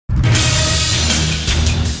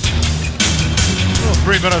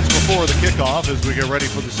3 minutes before the kickoff as we get ready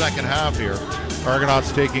for the second half here.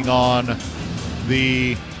 Argonauts taking on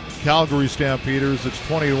the Calgary Stampeders. It's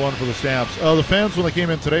 20-1 for the Stamps. The fans, when they came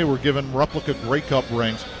in today, were given replica Grey Cup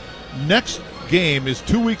rings. Next game is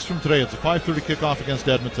 2 weeks from today. It's a 5:30 kickoff against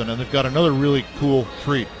Edmonton, and they've got another really cool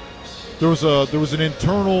treat. There was an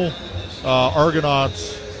internal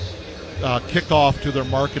Argonauts kickoff to their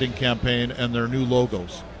marketing campaign and their new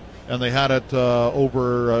logos. And they had it it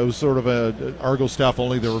was sort of a Argo staff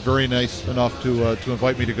only. They were very nice enough to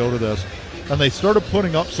invite me to go to this. And they started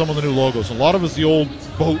putting up some of the new logos. A lot of it's the old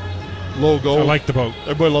boat logo. I like the boat.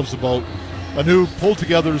 Everybody loves the boat. A new pulled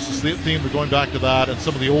together is the theme. They're going back to that and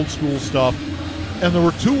some of the old school stuff. And there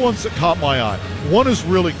were two ones that caught my eye. One is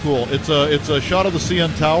really cool. It's a shot of the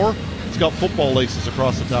CN Tower. It's got football laces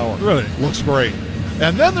across the tower. Really? Looks great.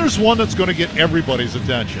 And then there's one that's going to get everybody's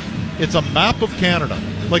attention. It's a map of Canada.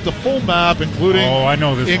 Like the full map, including I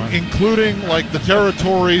know this one. Including like the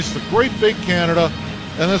territories, the great big Canada,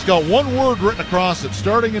 and it's got one word written across it,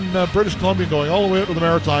 starting in British Columbia, going all the way up to the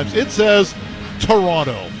Maritimes. It says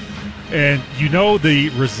Toronto. And you know the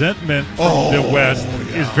resentment from the West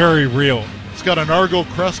is very real. It's got an Argo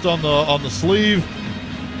crest on the sleeve.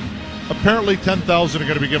 Apparently 10,000 are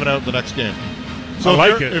going to be given out the next game. So I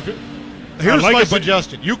like it. Here's my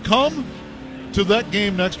suggestion. You come to that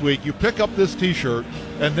game next week, you pick up this T-shirt,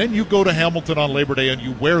 and then you go to Hamilton on Labor Day and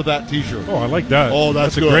you wear that T-shirt. Oh, I like that. Oh,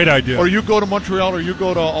 that's a good. Great idea. Or you go to Montreal or you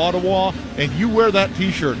go to Ottawa and you wear that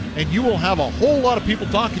T-shirt, and you will have a whole lot of people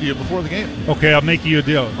talking to you before the game. Okay, I'll make you a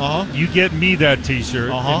deal. Uh-huh. You get me that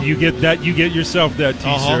T-shirt, and you get yourself that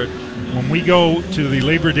T-shirt. When we go to the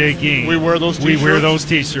Labor Day game, we wear those T-shirts. We wear those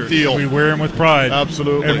T-shirts. Deal. We wear them with pride.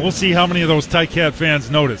 Absolutely. And we'll see how many of those Ticats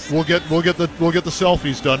fans notice. We'll get the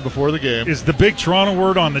selfies done before the game. Is the big Toronto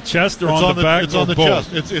word on the chest or on the back? It's on the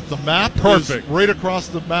both? chest. It's the map. Perfect. Is right across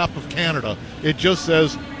the map of Canada. It just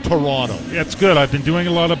says Toronto. That's good. I've been doing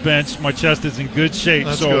a lot of bench. My chest is in good shape.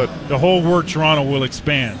 That's so good. The whole word Toronto will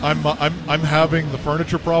expand. I'm having the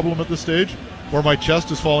furniture problem at this stage, where my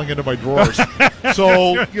chest is falling into my drawers.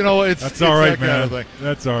 So it's all right, that man. kind of thing.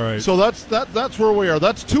 That's all right. So that's where we are.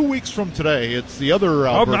 That's 2 weeks from today. It's the other.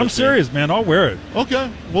 I'm serious, man. I'll wear it. Okay,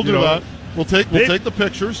 we'll do that. We'll take the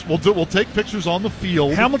pictures. We'll take pictures on the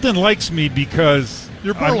field. Hamilton likes me because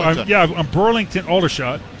you're Burlington. I'm Burlington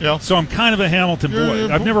Aldershot. Yeah. So I'm kind of a Hamilton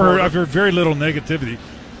boy. I've heard very little negativity,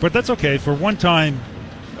 but that's okay. For one time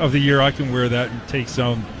of the year, I can wear that and take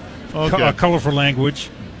some colorful language.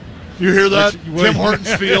 You hear that? Tim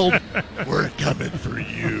Hortons Field, we're coming for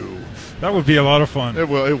you. That would be a lot of fun. It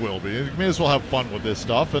will be. You may as well have fun with this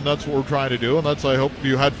stuff, and that's what we're trying to do. And I hope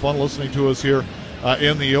you had fun listening to us here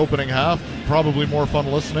in the opening half. Probably more fun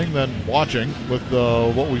listening than watching with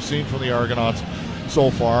what we've seen from the Argonauts so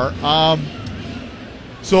far.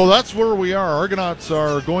 So that's where we are. Argonauts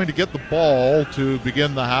are going to get the ball to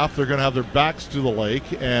begin the half. They're going to have their backs to the lake,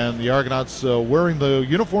 and the Argonauts wearing the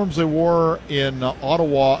uniforms they wore in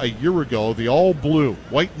Ottawa a year ago, the all blue,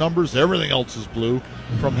 white numbers, everything else is blue,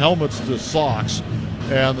 from helmets to socks.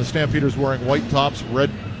 And the Stampeders wearing white tops,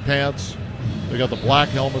 red pants. They got the black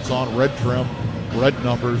helmets on, red trim, red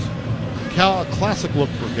numbers. Classic look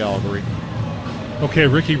for Calgary. Okay,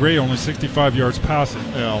 Ricky Ray only 65 yards passing.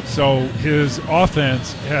 Yeah. So his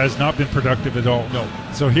offense has not been productive at all. No.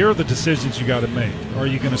 So here are the decisions you got to make. Are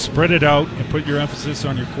you going to spread it out and put your emphasis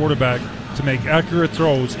on your quarterback to make accurate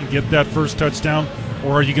throws and get that first touchdown?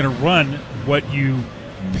 Or are you going to run what you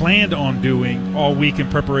planned on doing all week in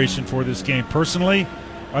preparation for this game? Personally,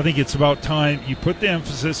 I think it's about time you put the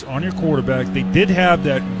emphasis on your quarterback. They did have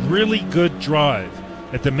that really good drive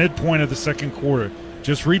at the midpoint of the second quarter.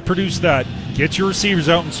 Just reproduce that. Get your receivers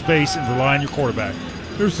out in space and rely on your quarterback.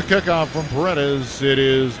 Here's the kickoff from Paredes. It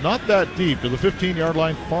is not that deep to the 15-yard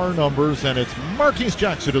line, far numbers, and it's Marquise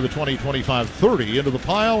Jackson to the 20-25-30 into the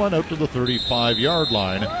pile and out to the 35-yard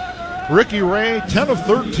line. Ricky Ray, 10 of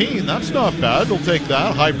 13. That's not bad. They'll take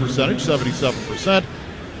that. High percentage, 77%.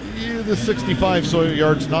 The 65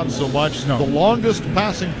 yards, not so much. No. The longest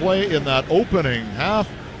passing play in that opening half,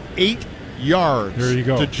 8 yards. There you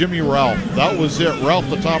go. To Jimmy Ralph. That was it. Ralph,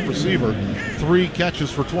 the top receiver. 3 catches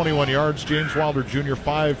for 21 yards. James Wilder Jr.,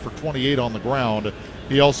 5 for 28 on the ground.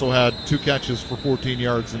 He also had 2 catches for 14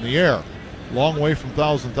 yards in the air. Long way from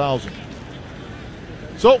 1,000.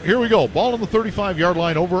 So here we go. Ball on the 35-yard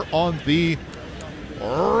line over on the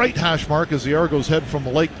right hash mark as the Argos head from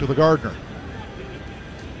the lake to the Gardner.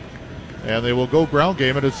 And they will go ground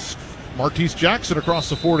game, and it's Marquise Jackson across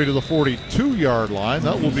the 40 to the 42-yard line.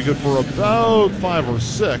 That will be good for about 5 or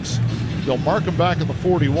 6. They'll mark him back at the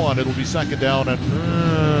 41. It'll be second down and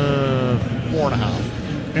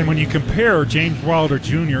 4.5. And when you compare James Wilder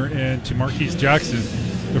Jr. and to Marquise Jackson,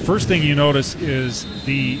 the first thing you notice is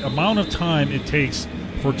the amount of time it takes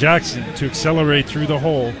for Jackson to accelerate through the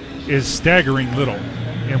hole is staggering little.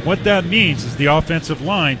 And what that means is the offensive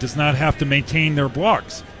line does not have to maintain their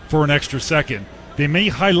blocks for an extra second. They may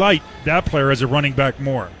highlight that player as a running back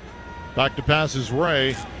more. Back to pass is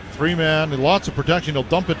Ray. 3-man, lots of protection. He'll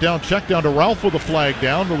dump it down, check down to Ralph with a flag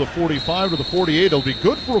down to the 45 to the 48. It'll be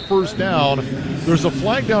good for a first down. There's a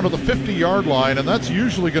flag down to the 50-yard line, and that's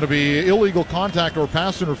usually going to be illegal contact or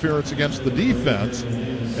pass interference against the defense.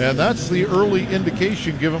 And that's the early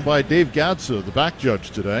indication given by Dave Gadsa, the back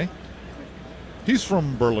judge today. He's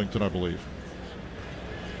from Burlington, I believe.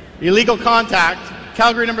 Illegal contact,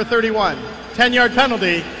 Calgary number 31. 10-yard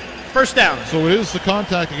penalty, first down. So it is the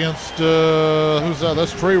contact against, who's that?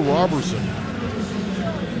 That's Trey Robertson,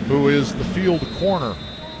 who is the field corner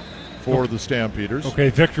for the Stampeders. Okay,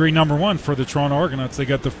 victory number 1 for the Toronto Argonauts. They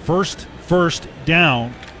got the first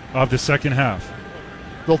down of the second half.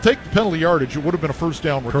 They'll take the penalty yardage. It would have been a first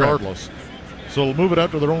down regardless. Correct. So they'll move it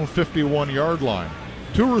out to their own 51-yard line.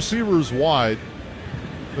 2 receivers wide.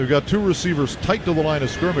 They've got 2 receivers tight to the line of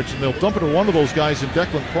scrimmage, and they'll dump it to one of those guys in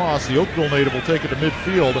Declan Cross. The Oakville native will take it to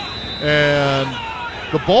midfield, and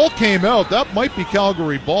the ball came out. That might be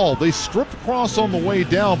Calgary ball. They stripped Cross on the way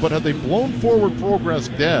down, but had they blown forward progress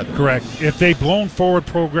dead? Correct. If they blown forward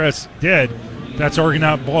progress dead, that's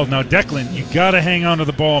Argonaut ball. Now, Declan, you got to hang on to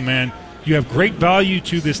the ball, man. You have great value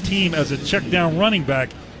to this team as a check-down running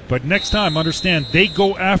back, but next time, understand, they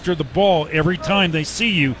go after the ball every time they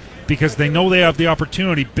see you, because they know they have the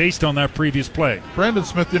opportunity based on that previous play. Brandon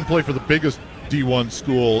Smith didn't play for the biggest D1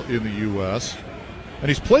 school in the U.S., and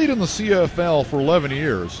he's played in the CFL for 11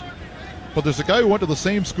 years. But there's a guy who went to the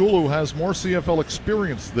same school who has more CFL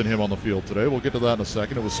experience than him on the field today. We'll get to that in a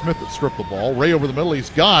second. It was Smith that stripped the ball. Ray over the middle.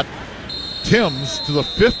 He's got Timms to the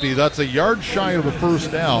 50. That's a yard shy of the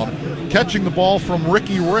first down. Catching the ball from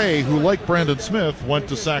Ricky Ray, who, like Brandon Smith, went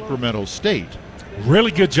to Sacramento State.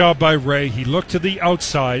 Really good job by Ray. He looked to the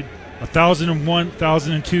outside. 1,001,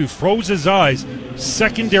 1,002, froze his eyes.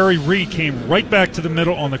 Secondary read came right back to the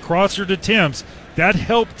middle on the crosser to Timms. That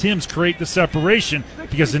helped Timms create the separation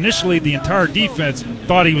because initially the entire defense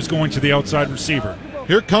thought he was going to the outside receiver.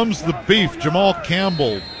 Here comes the beef. Jamal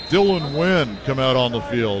Campbell, Dylan Wynn come out on the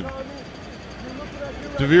field.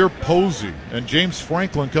 Devere Posey and James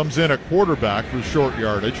Franklin comes in at quarterback for short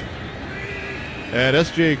yardage. And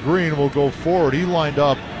S.J. Green will go forward. He lined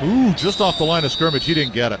up, just off the line of scrimmage. He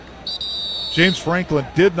didn't get it. James Franklin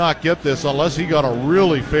did not get this unless he got a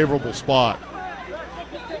really favorable spot.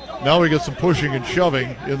 Now we get some pushing and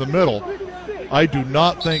shoving in the middle. I do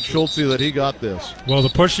not think, Schultze, that he got this. Well, the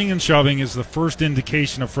pushing and shoving is the first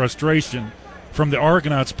indication of frustration from the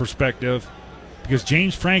Argonauts' perspective because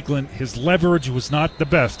James Franklin, his leverage was not the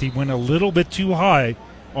best. He went a little bit too high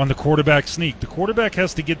on the quarterback sneak. The quarterback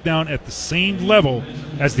has to get down at the same level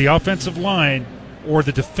as the offensive line or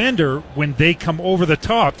the defender. When they come over the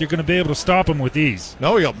top, you're going to be able to stop them with ease.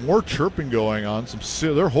 Now we got more chirping going on.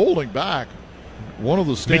 They're holding back. One of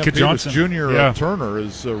the Stampeders, Junior Turner,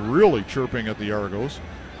 is really chirping at the Argos.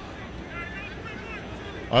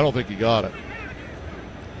 I don't think he got it.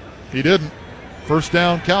 He didn't. First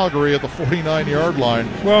down, Calgary at the 49-yard line.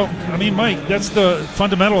 Well, I mean, Mike, that's the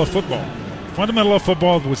fundamental of football. Fundamental of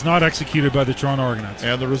football was not executed by the Toronto Argonauts.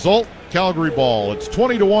 And the result, Calgary ball. It's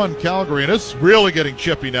 20-1 Calgary, and it's really getting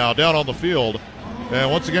chippy now down on the field.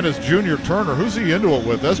 And once again, it's Junior Turner. Who's he into it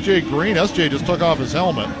with? S.J. Green. S.J. just took off his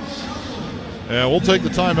helmet. And we'll take the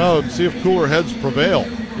timeout and see if cooler heads prevail.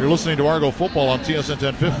 You're listening to Argo Football on TSN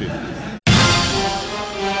 1050.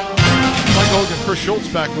 Mike Hogan, Chris Schultz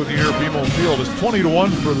back with you here at BMO Field. It's 20-1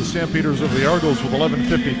 for the Stampeders over the Argos with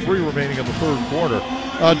 11:53 remaining in the third quarter.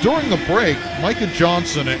 During the break, Micah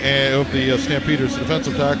Johnson of the Stampeders,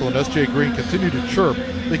 defensive tackle, and S.J. Green continued to chirp.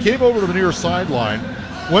 They came over to the near sideline,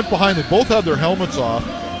 went behind. They both had their helmets off,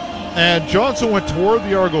 and Johnson went toward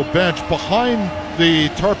the Argo bench behind the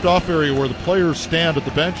tarped off area where the players stand at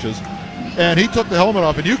the benches, and he took the helmet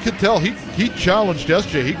off, and you could tell he challenged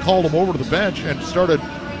S.J. He called him over to the bench and started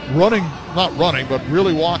not running, but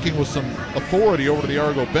really walking with some authority over to the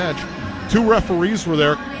Argo bench. 2 referees were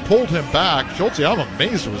there, pulled him back. Schultze, I'm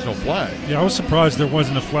amazed there was no flag. Yeah, I was surprised there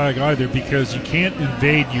wasn't a flag either because you can't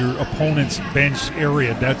invade your opponent's bench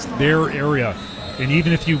area. That's their area. And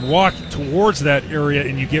even if you walk towards that area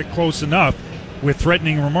and you get close enough with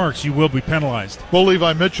threatening remarks, you will be penalized. Bo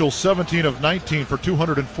Levi Mitchell, 17 of 19 for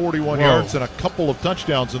 241 yards and a couple of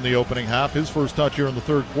touchdowns in the opening half. His first touch here in the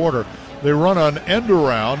third quarter. They run an end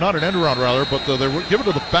around, not an end around rather, but they give it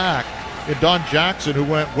to the back in Don Jackson, who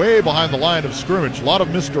went way behind the line of scrimmage. A lot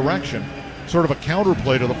of misdirection. sort of a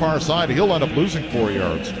counterplay to the far side. He'll end up losing 4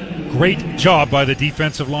 yards. Great job by the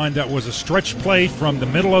defensive line. That was a stretch play from the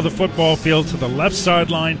middle of the football field to the left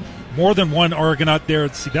sideline. More than one Argonaut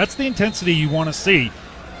there. See, that's the intensity you want to see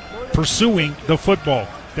pursuing the football.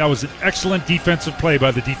 That was an excellent defensive play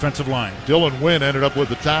by the defensive line. Dylan Wynn ended up with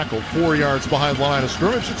the tackle 4 yards behind the line of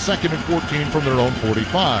scrimmage. It's 2nd and 14 from their own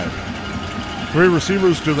 45. 3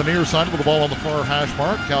 receivers to the near side with the ball on the far hash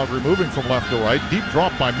mark. Calgary moving from left to right. Deep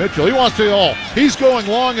drop by Mitchell. He wants to go. He's going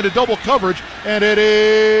long into double coverage, and it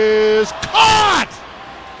is caught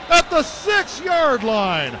at the 6-yard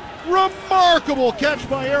line. Remarkable catch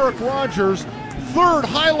by Eric Rogers. 3rd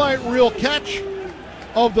highlight reel catch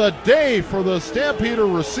of the day for the Stampeder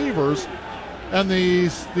receivers. And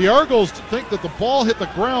the Argos think that the ball hit the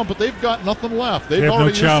ground, but they've got nothing left. They've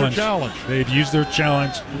already used their challenge. They've used their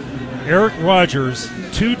challenge. Eric Rogers,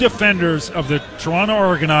 2 defenders of the Toronto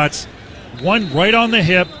Argonauts, one right on the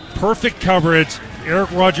hip, perfect coverage.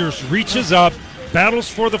 Eric Rogers reaches up, battles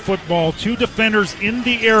for the football, 2 defenders in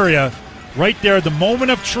the area. Right there, the moment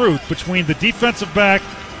of truth between the defensive back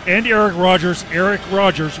and Eric Rogers. Eric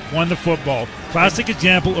Rogers won the football. Classic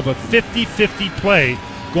example of a 50-50 play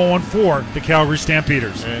going for the Calgary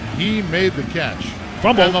Stampeders. And he made the catch.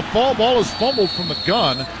 Fumble. And the ball is fumbled from the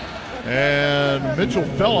gun. And Mitchell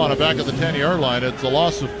fell on it back at the 10-yard line. It's a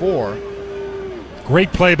loss of 4.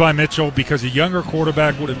 Great play by Mitchell, because a younger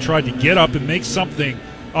quarterback would have tried to get up and make something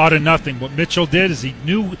out of nothing. What Mitchell did is he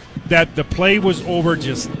knew that the play was over,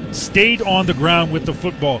 just stayed on the ground with the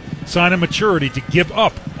football. Sign of maturity to give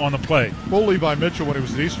up on the play. Well, Levi Mitchell, when he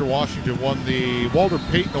was at Eastern Washington, won the Walter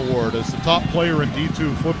Payton Award as the top player in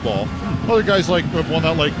D2 football. Other guys like won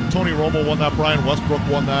that, like Tony Romo won that, Brian Westbrook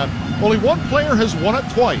won that. Only one player has won it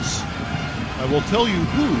twice. I will tell you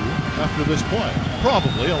who after this play.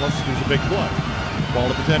 Probably, unless there's a big play. Ball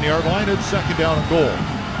at the 10-yard line, it's 2nd down and goal.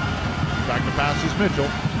 Back to pass is Mitchell.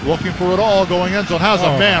 Looking for it all, going end zone. Has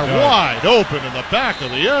a man wide open in the back of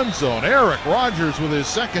the end zone. Eric Rogers with his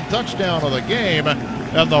 2nd touchdown of the game,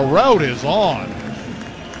 and the route is on.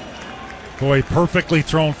 Boy, perfectly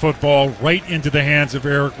thrown football right into the hands of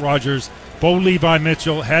Eric Rogers. Bo Levi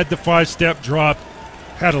Mitchell had the 5-step drop,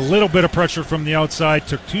 had a little bit of pressure from the outside,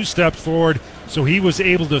 took 2 steps forward, so he was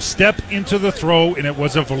able to step into the throw, and it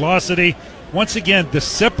was a velocity. Once again, the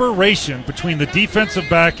separation between the defensive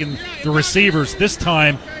back and the receivers this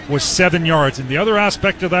time was 7 yards. And the other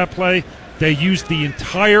aspect of that play, they used the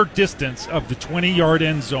entire distance of the 20-yard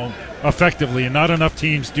end zone effectively, and not enough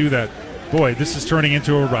teams do that. Boy, this is turning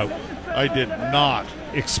into a rout. I did not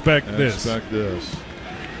expect this.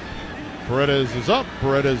 Paredes is up.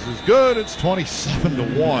 Paredes is good. It's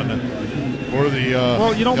 27-1 for the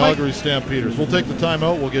Calgary Stampeders. We'll take the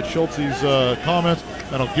timeout. We'll get Schultz's comments,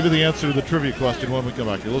 and I'll give you the answer to the trivia question when we come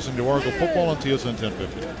back. You're listening to Argo Football on TSN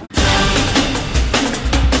 1050.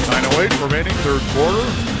 9:08 remaining, 3rd quarter.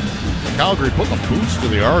 Calgary putting a boost to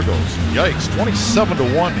the Argos. Yikes,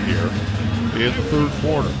 27-1 here in the 3rd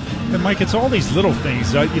quarter. And Mike, it's all these little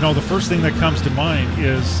things. The first thing that comes to mind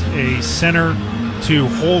is a center to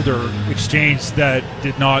holder exchange that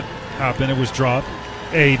did not happen. It was dropped.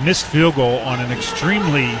 A missed field goal on an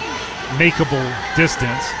extremely makeable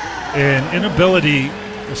distance. An inability,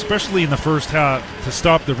 especially in the first half, to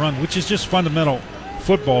stop the run, which is just fundamental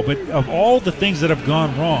football. But of all the things that have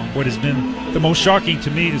gone wrong, what has been the most shocking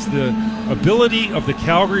to me is the ability of the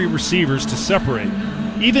Calgary receivers to separate.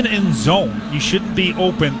 Even in zone, you shouldn't be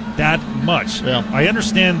open that much. Yeah. I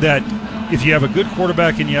understand that if you have a good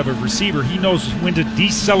quarterback and you have a receiver, he knows when to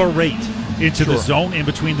decelerate into the zone in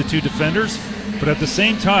between the 2 defenders. But at the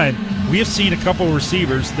same time, we have seen a couple of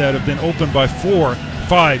receivers that have been open by 4,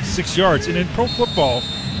 5, 6 yards. And in pro football,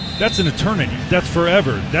 that's an eternity. That's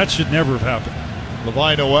forever. That should never have happened.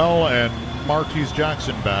 Levi Noel and Martese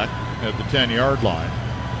Jackson back at the 10-yard line.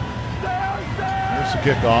 Here's the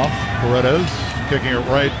kickoff. Paredes kicking it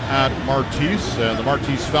right at Martese, and the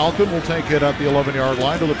Martese Falcon will take it at the 11-yard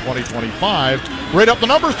line to the 20-25. Right up the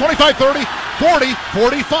numbers, 25, 30, 40,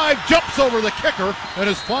 45, jumps over the kicker and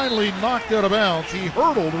is finally knocked out of bounds. He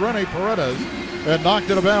hurdled Rene Paredes and knocked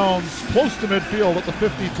it out of bounds close to midfield at the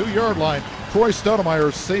 52-yard line. Troy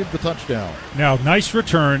Stoudemire saved the touchdown. Now, nice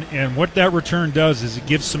return, and what that return does is it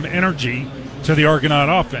gives some energy to the Argonaut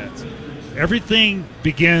offense. Everything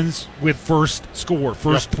begins with first score,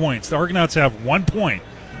 first points. The Argonauts have 1 point.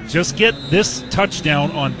 Just get this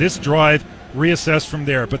touchdown on this drive, reassess from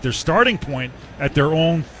there. But their starting point at their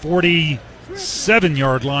own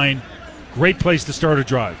 47-yard line, great place to start a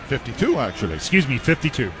drive. 52, actually.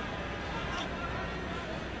 52.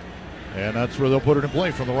 And that's where they'll put it in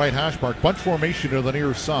play from the right hash mark. Bunch formation to the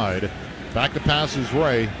near side. Back to pass is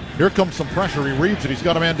Ray. Here comes some pressure. He reads it. He's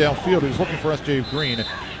got a man downfield. He's looking for S.J. Green.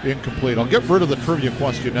 Incomplete. I'll get rid of the trivia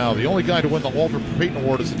question now. The only guy to win the Walter Payton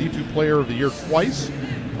Award as the D2 Player of the Year twice,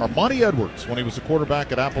 Armani Edwards, when he was a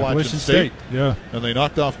quarterback at Appalachian State. Yeah. And they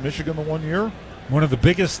knocked off Michigan the one year. One of the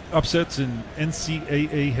biggest upsets in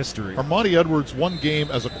NCAA history. Armani Edwards, one game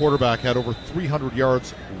as a quarterback, had over 300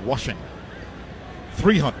 yards rushing.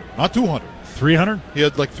 300, not 200. 300? He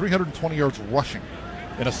had like 320 yards rushing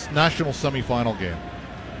in a national semifinal game.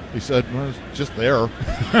 He said, well, it's just there.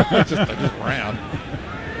 I just ran.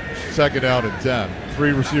 Second down and 10.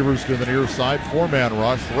 3 receivers to the near side. 4-man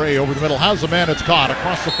rush. Ray over the middle has a man. It's caught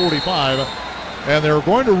across the 45. And they're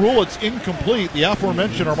going to rule it's incomplete. The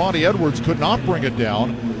aforementioned Armani Edwards could not bring it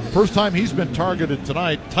down. First time he's been targeted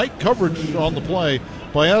tonight. Tight coverage on the play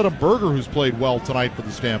by Adam Berger, who's played well tonight for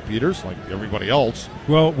the Stampeders, like everybody else.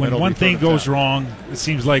 Well, when one thing goes wrong, it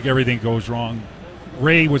seems like everything goes wrong.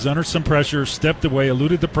 Ray was under some pressure, stepped away,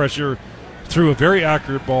 eluded the pressure, threw a very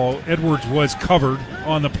accurate ball. Edwards was covered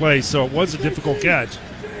on the play, so it was a difficult catch.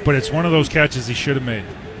 But it's one of those catches he should have made.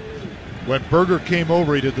 When Berger came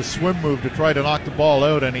over, he did the swim move to try to knock the ball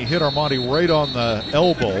out, and he hit Armani right on the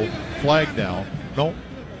elbow. Flag down. No.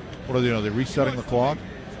 What are they doing? Are they resetting the clock?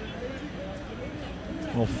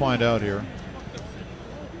 We'll find out here.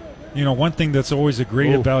 You know, one thing that's always a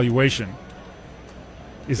great evaluation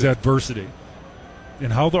is adversity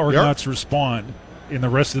and how the Argonauts respond in the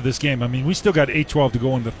rest of this game. I mean, we still got 8-12 to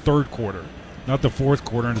go in the third quarter, not the fourth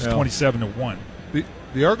quarter, and it's 27-1.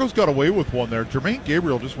 The Argos got away with one there. Jermaine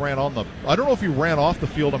Gabriel just ran on the – I don't know if he ran off the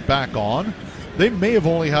field and back on. They may have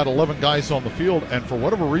only had 11 guys on the field, and for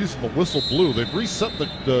whatever reason, the whistle blew. They've reset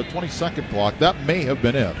the 20-second clock. That may have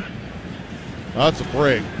been it. That's a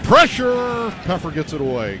break. Pressure! Peffer gets it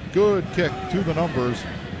away. Good kick to the numbers.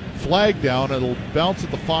 Flag down. It'll bounce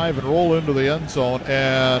at the 5 and roll into the end zone,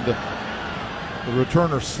 and the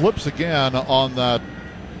returner slips again on that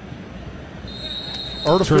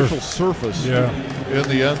artificial surface in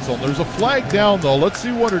the end zone. There's a flag down, though. Let's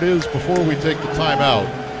see what it is before we take the timeout.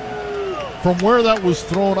 From where that was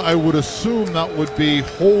thrown, I would assume that would be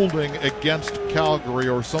holding against Calgary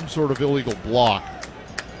or some sort of illegal block,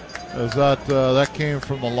 as that came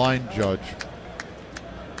from the line judge.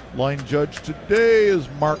 Line judge today is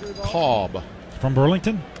Mark Cobb. From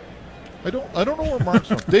Burlington? I don't know where Mark's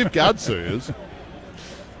from. Dave Gadsay is.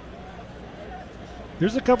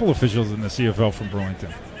 There's a couple officials in the CFL from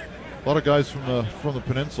Burlington. A lot of guys from the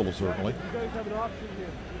peninsula, certainly.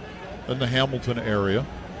 In the Hamilton area.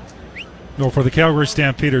 No, for the Calgary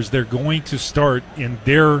Stampeders, they're going to start in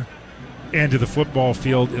their end of the football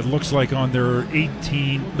field. It looks like on their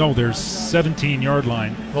 17-yard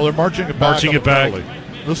line. Well, they're marching it back.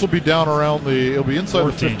 This will be down around it'll be inside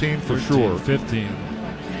 14, the 15 for sure. 15.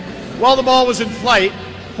 While the ball was in flight,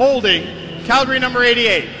 holding, Calgary number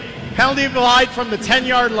 88. Penalty applied from the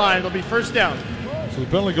 10-yard line. It'll be first down. So the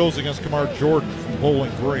penalty goes against Kamar Jordan from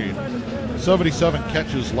Bowling Green. 77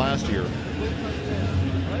 catches last year.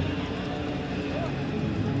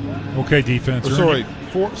 Okay, defense.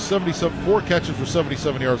 Four catches for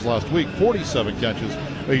 77 yards last week, 47 catches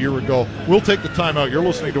a year ago. We'll take the timeout. You're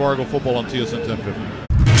listening to Argo Football on TSN 1050.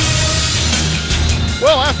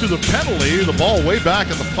 Well, after the penalty, the ball way back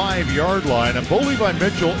at the 5-yard line, and Bo Levi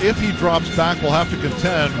Mitchell, if he drops back, will have to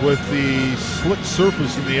contend with the slick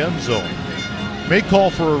surface in the end zone. May call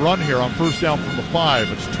for a run here on first down from the 5.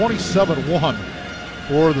 It's 27-1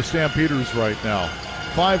 for the Stampeders right now.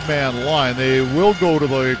 5-man line. They will go to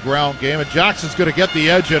the ground game, and Jackson's going to get the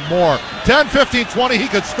edge and more. 10, 15, 20, he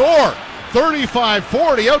could score.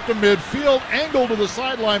 35-40 out to midfield, angle to the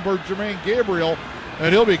sideline for Jermaine Gabriel,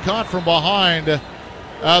 and he'll be caught from behind at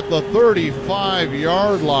the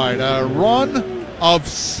 35-yard line. A run of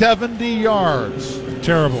 70 yards.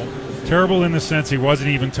 Terrible. Terrible in the sense he wasn't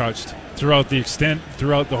even touched throughout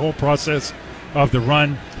the whole process of the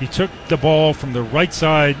run. He took the ball from the right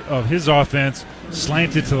side of his offense,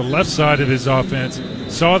 slanted to the left side of his offense,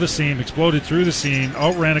 saw the seam, exploded through the seam,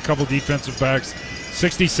 outran a couple defensive backs.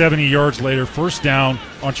 60, 70 yards later, first down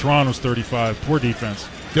on Toronto's 35. Poor defense.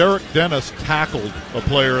 Derek Dennis tackled a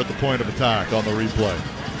player at the point of attack on the replay.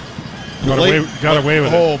 Got away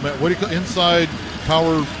with it. Oh, man. What do you call inside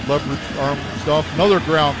power leverage arm stuff? Another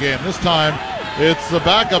ground game. This time it's the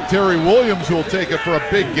backup Terry Williams who will take it for a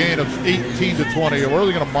big gain of 18 to 20. Where are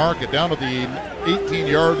they going to mark it? Down to the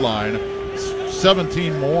 18-yard line.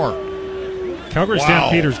 17 more. Calgary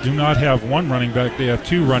Stampeders do not have one running back. They have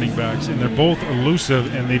two running backs, and they're both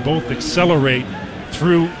elusive, and they both accelerate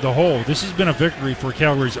through the hole. This has been a victory for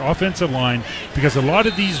Calgary's offensive line because a lot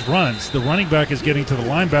of these runs, the running back is getting to the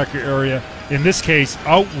linebacker area. In this case,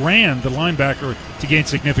 outran the linebacker to gain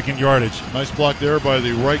significant yardage. Nice block there by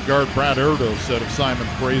the right guard, Brad Erdo, set of Simon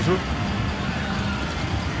Fraser.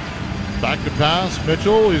 Back to pass.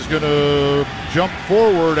 Mitchell, he's going to jump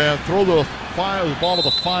forward and throw the ball to the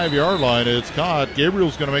 5-yard line. It's caught.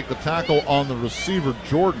 Gabriel's going to make the tackle on the receiver,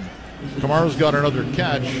 Jordan. Kamara's got another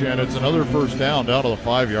catch, and it's another first down to the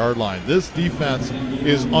 5-yard line. This defense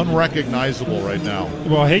is unrecognizable right now.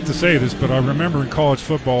 Well, I hate to say this, but I remember in college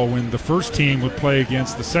football when the first team would play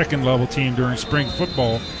against the second-level team during spring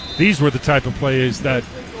football, these were the type of plays that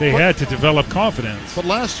they had to develop confidence. But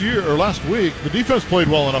last week, the defense played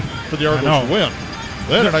well enough for the Argos to win.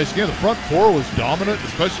 They had a nice game. The front four was dominant,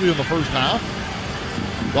 especially in the first half.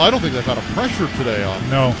 Well, I don't think they've had a pressure today on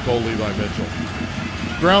Bo Levi Mitchell.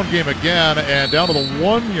 Ground game again, and down to the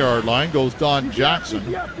 1-yard line goes Don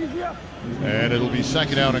Jackson. And it'll be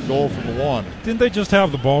second down and goal from the 1. Didn't they just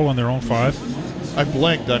have the ball on their own 5? I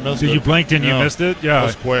blinked. I missed it. You blinked and you missed it? Yeah. That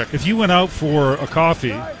was quick. If you went out for a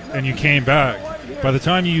coffee and you came back, by the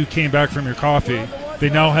time you came back from your coffee,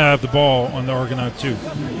 they now have the ball on the Argonaut 2.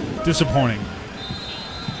 Disappointing.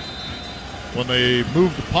 When they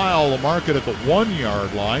moved the pile, the market at the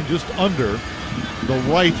 1-yard line, just under the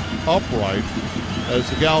right upright, as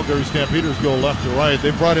the Calgary Stampeders go left to right.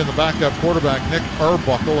 They brought in the backup quarterback, Nick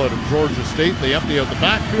Arbuckle, out of Georgia State. They empty out the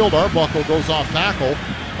backfield. Arbuckle goes off guard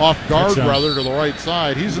to the right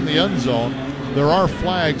side. He's in the end zone. There are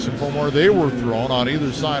flags from where they were thrown on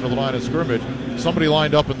either side of the line of scrimmage. Somebody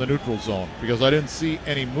lined up in the neutral zone because I didn't see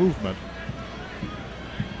any movement.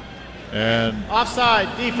 And offside,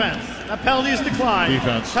 defense. That penalty is declined.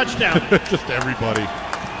 Defense. Touchdown. Just everybody.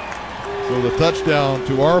 So the touchdown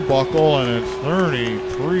to Arbuckle, and it's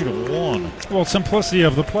 33-1. Well, simplicity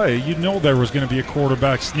of the play. You know there was going to be a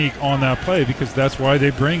quarterback sneak on that play because that's why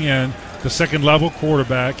they bring in the second-level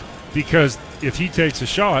quarterback, because if he takes a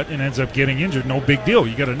shot and ends up getting injured, no big deal.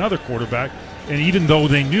 You got another quarterback. And even though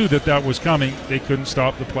they knew that was coming, they couldn't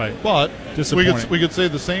stop the play. But we could say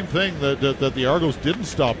the same thing that the Argos didn't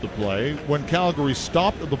stop the play when Calgary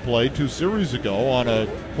stopped the play 2 series ago on a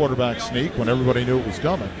quarterback sneak when everybody knew it was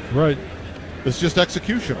coming. Right. It's just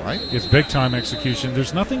execution, right? It's big-time execution.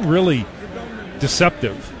 There's nothing really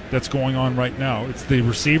deceptive that's going on right now. It's the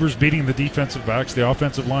receivers beating the defensive backs, the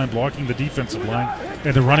offensive line blocking the defensive line,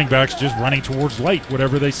 and the running backs just running towards light,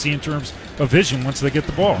 whatever they see in terms of vision once they get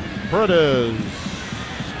the ball. Paredes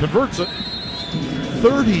converts it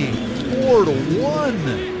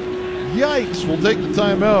 34-1. Yikes. We'll take the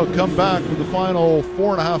timeout, come back with the final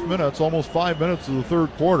 4.5 minutes, almost 5 minutes of the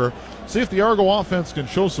third quarter. See if the Argo offense can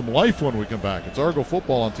show some life when we come back. It's Argo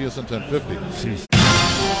football on TSN 1050. Jeez.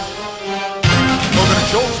 Logan and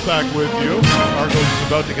Schultz back with you. Argos is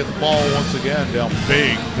about to get the ball once again down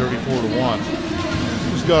big, 34-1.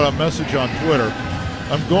 Just got a message on Twitter.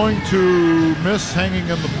 I'm going to miss hanging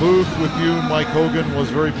in the booth with you. Mike Hogan was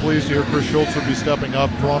very pleased to hear Chris Schultz would be stepping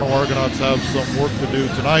up. Toronto Argonauts have some work to do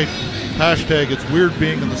tonight. Hashtag it's weird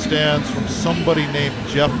being in the stands from somebody named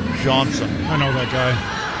Jeff Johnson. I know that guy.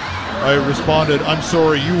 I responded, I'm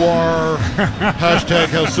sorry, you are. Hashtag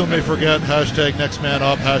how soon they forget. Hashtag next man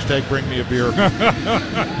up. Hashtag bring me a beer.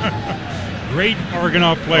 Great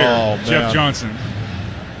Argonaut player, Jeff Johnson.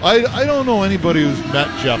 I don't know anybody who's met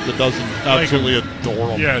Jeff that doesn't absolutely adore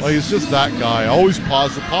him. Yes. Like, he's just that guy. Always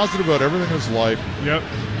positive about everything in his life. Yep.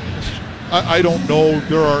 I don't know.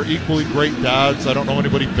 There are equally great dads. I don't know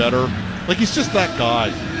anybody better. Like, he's just that guy.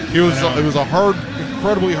 He was a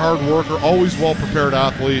incredibly hard worker, always well-prepared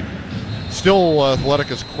athlete. Still athletic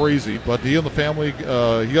as crazy, but he and the family,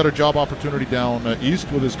 he got a job opportunity down east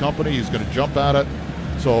with his company. He's going to jump at it.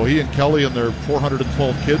 So he and Kelly and their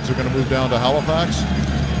 412 kids are going to move down to Halifax.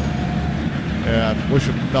 And wish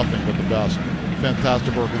him nothing but the best.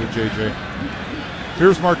 Fantastic worker with JJ.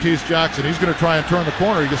 Here's Martese Jackson. He's going to try and turn the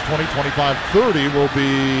corner. He gets 20, 25, 30. Will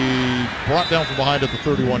be brought down from behind at the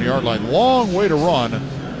 31-yard line. Long way to run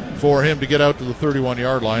for him to get out to the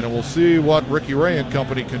 31-yard line. And we'll see what Ricky Ray and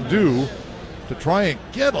company can do to try and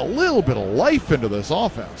get a little bit of life into this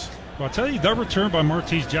offense. Well, I'll tell you, that return by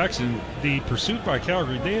Martese Jackson, the pursuit by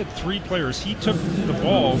Calgary, they had 3 players. He took the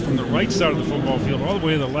ball from the right side of the football field all the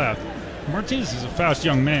way to the left. Martese is a fast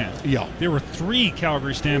young man. Yeah. There were 3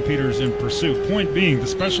 Calgary Stampeders in pursuit. Point being, the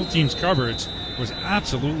special teams coverage was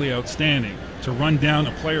absolutely outstanding to run down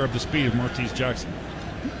a player of the speed of Martese Jackson.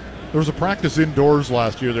 There was a practice indoors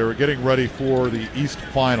last year. They were getting ready for the East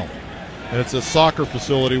Final. And it's a soccer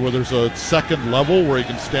facility where there's a second level where you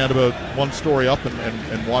can stand about 1 story up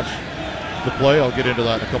and watch the play. I'll get into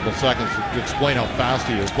that in a couple of seconds to explain how fast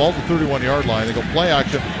he is. Ball at the 31-yard line. They go play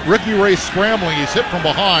action. Ricky Ray scrambling. He's hit from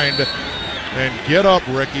behind. And get up,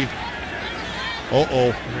 Ricky. Uh-oh.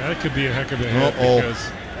 Yeah, that could be a heck of a hit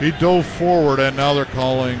because he dove forward, and now they're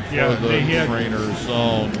calling for the trainers.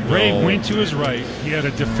 Oh, no. Ray went to his right. He had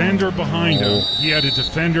a defender behind him. He had a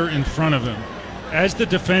defender in front of him. As the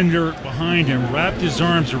defender behind him wrapped his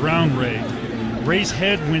arms around Ray, Ray's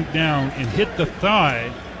head went down and hit the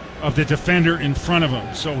thigh of the defender in front of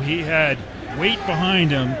him. So he had weight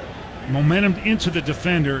behind him, momentum into the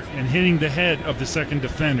defender, and hitting the head of the second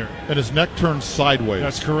defender. And his neck turned sideways.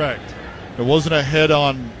 That's correct. It wasn't a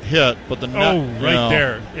head-on hit, but the neck. Oh, right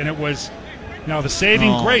there. And it was, now the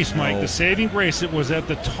saving grace, Mike, the saving grace, it was at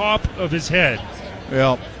the top of his head.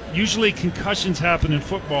 Yeah. Usually concussions happen in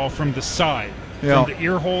football from the side, from the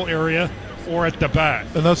ear hole area or at the back.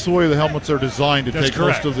 And that's the way the helmets are designed to take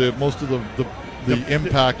correct. most of the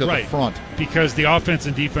impact at the front. Because the offense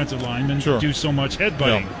and defensive linemen do so much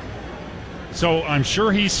headbutting. Yeah. So I'm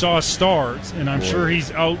sure he saw stars, and I'm sure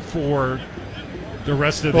he's out for the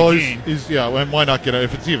rest of the game. And why not get it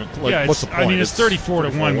if it's even? What's the point? I mean, it's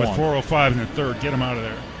 34-1 with 4:05 in the third. Get him out of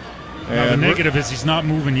there. Now, the negative is he's not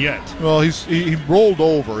moving yet. Well, he rolled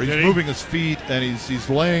over. He's moving his feet, and he's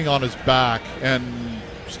laying on his back and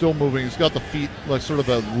still moving. He's got the feet like sort of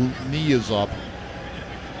the knee is up.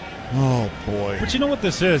 Oh boy! But you know what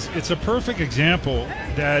this is? It's a perfect example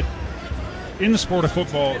that in the sport of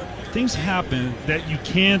football, things happen that you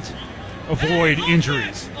can't avoid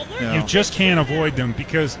injuries. Yeah. You just can't avoid them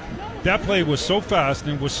because that play was so fast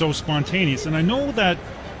and was so spontaneous. And I know that,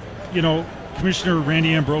 Commissioner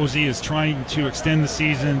Randy Ambrosie is trying to extend the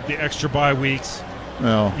season, the extra bye weeks.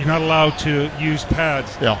 No. You're not allowed to use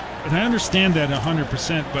pads. Yeah. And I understand that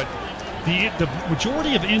 100%, but the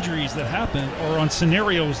majority of injuries that happen are on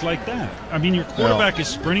scenarios like that. I mean, your quarterback is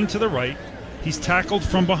sprinting to the right. He's tackled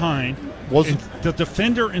from behind. And the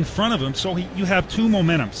defender in front of him, so you have two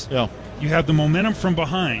momentums. Yeah. You have the momentum from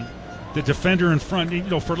behind, the defender in front,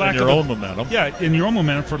 for lack of own momentum. Yeah, in your own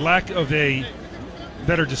momentum, for lack of a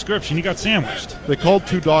better description, he got sandwiched. They called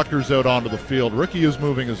two doctors out onto the field. Ricky is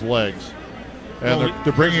moving his legs, and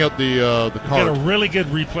they're bringing out the cart. Get a really good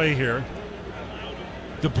replay here.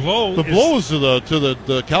 The blow is to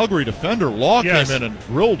the Calgary defender. Law came in and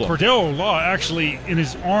drilled him. Cordero Law actually in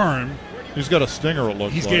his arm. He's got a stinger, it looks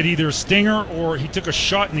like. He's got either a stinger or he took a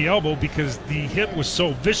shot in the elbow because the hit was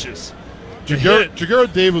so vicious.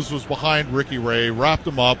 Jagera Davis was behind Ricky Ray, wrapped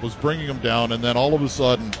him up, was bringing him down, and then all of a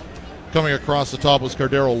sudden, coming across the top was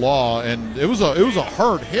Cordero Law, and it was a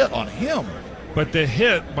hard hit on him. But the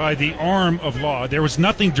hit by the arm of Law, there was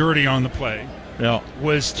nothing dirty on the play. Yeah,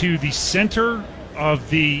 was to the center of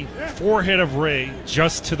the forehead of Ray,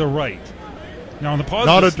 just to the right. Now, on the positive,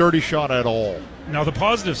 not a dirty shot at all. Now, the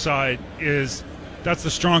positive side is that's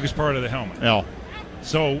the strongest part of the helmet. Yeah.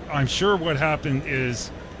 So I'm sure what happened is,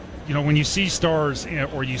 when you see stars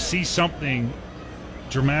or you see something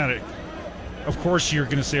dramatic, of course you're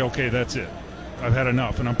going to say, okay, that's it. I've had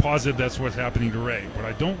enough. And I'm positive that's what's happening to Ray. What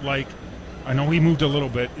I don't like, I know he moved a little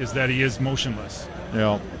bit, is that he is motionless.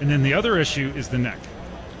 Yeah. And then the other issue is the neck.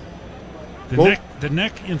 The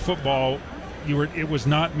neck in football, it was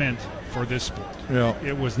not meant for this sport. Yeah.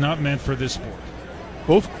 It was not meant for this sport.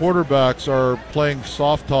 Both quarterbacks are playing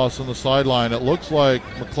soft toss on the sideline. It looks like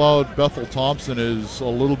McLeod Bethel Thompson is a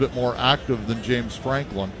little bit more active than James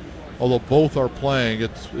Franklin, although both are playing.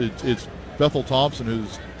 It's Bethel Thompson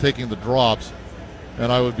who's taking the drops,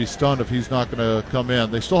 and I would be stunned if he's not going to come in.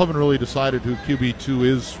 They still haven't really decided who QB2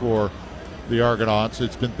 is for the Argonauts.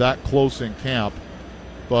 It's been that close in camp,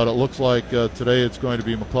 but it looks like today it's going to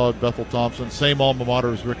be McLeod Bethel Thompson, same alma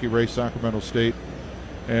mater as Ricky Ray, Sacramento State.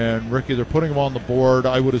 And Ricky, they're putting him on the board.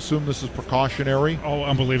 I would assume this is precautionary. Oh,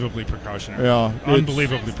 unbelievably precautionary. Yeah.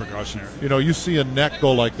 Unbelievably precautionary. You see a neck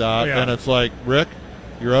go like that, and it's like, Rick,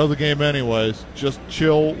 you're out of the game anyways. Just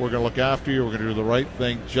chill. We're going to look after you. We're going to do the right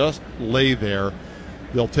thing. Just lay there.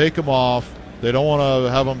 They'll take him off. They don't want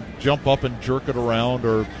to have him jump up and jerk it around,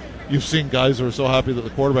 or you've seen guys who are so happy that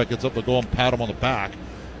the quarterback gets up to go and pat him on the back.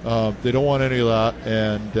 They don't want any of that,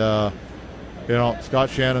 and Scott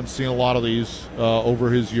Shannon's seen a lot of these over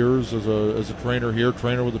his years as a trainer here,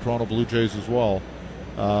 trainer with the Toronto Blue Jays as well.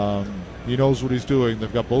 He knows what he's doing.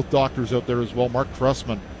 They've got both doctors out there as well. Mark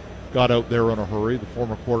Trestman got out there in a hurry, the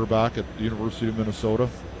former quarterback at the University of Minnesota,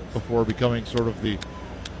 before becoming sort of the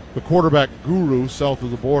quarterback guru south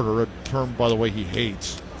of the border, a term, by the way, he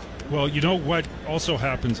hates. Well, what also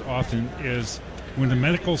happens often is when the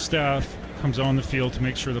medical staff comes on the field to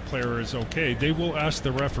make sure the player is okay, they will ask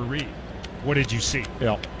the referee, what did you see?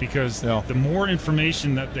 Yeah. Because the more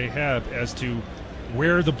information that they have as to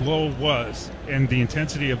where the blow was and the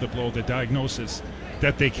intensity of the blow, the diagnosis,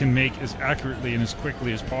 that they can make as accurately and as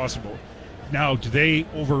quickly as possible. Now, do they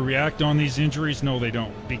overreact on these injuries? No, they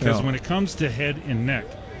don't. Because when it comes to head and neck,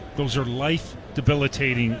 those are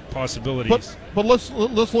life-debilitating possibilities. But let's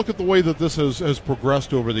look at the way that this has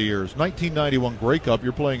progressed over the years. 1991 Grey Cup,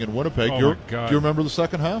 you're playing in Winnipeg. Oh, my God. Do you remember the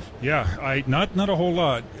second half? Yeah, not a whole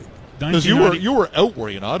lot. Because you were out, were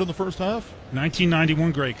you not, in the first half?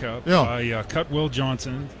 1991 Grey Cup. Yeah. I cut Will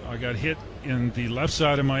Johnson. I got hit in the left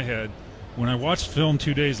side of my head. When I watched film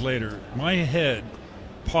 2 days later, my head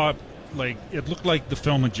popped like it looked like the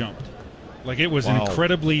film had jumped. Like it was an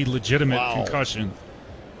incredibly legitimate concussion.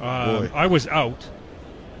 I was out,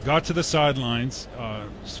 got to the sidelines,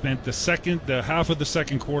 spent the half of the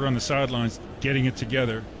second quarter on the sidelines getting it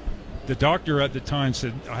together. The doctor at the time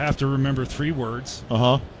said, I have to remember 3 words.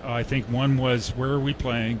 I think one was, where are we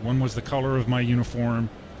playing? One was the color of my uniform.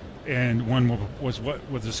 And one was what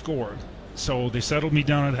was the score. So they settled me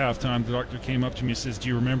down at halftime. The doctor came up to me and says, do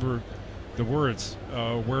you remember the words?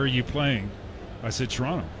 Where are you playing? I said,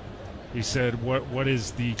 Toronto. He said, what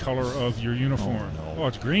is the color of your uniform? Oh,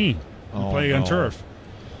 it's green. We play on turf.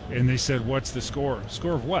 And they said, what's the score?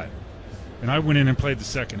 Score of what? And I went in and played the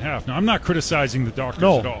second half. Now, I'm not criticizing the doctors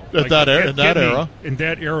at all. In that era. In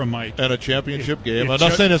that era, Mike. And a championship game. I'm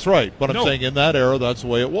not saying it's right, but I'm saying in that era, that's the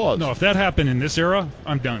way it was. No, if that happened in this era,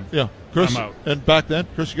 I'm done. Yeah. Chris, I'm out. And back then,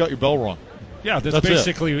 Chris, you got your bell wrong. Yeah, that's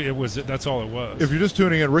basically it was. That's all it was. If you're just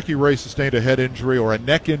tuning in, Ricky Ray sustained a head injury or a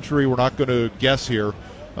neck injury. We're not going to guess here,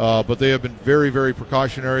 but they have been very, very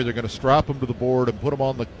precautionary. They're going to strap him to the board and put him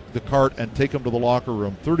on the cart and take him to the locker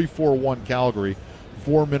room. 34-1 Calgary.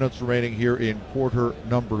 4 minutes remaining here in quarter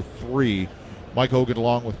number 3. Mike Hogan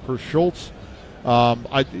along with Chris Schultz.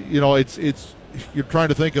 It's you're trying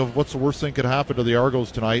to think of what's the worst thing could happen to the Argos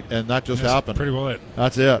tonight, and that just happened. Pretty well it.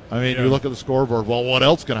 That's it. I mean, you look at the scoreboard. Well, what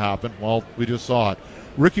else can happen? Well, we just saw it.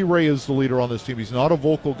 Ricky Ray is the leader on this team. He's not a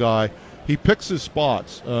vocal guy. He picks his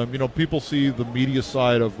spots. People see the media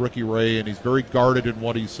side of Ricky Ray, and he's very guarded in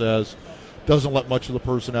what he says. Doesn't let much of the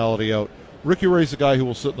personality out. Ricky Ray's a guy who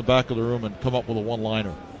will sit in the back of the room and come up with a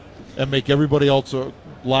one-liner and make everybody else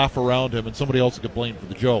laugh around him, and somebody else will get blamed for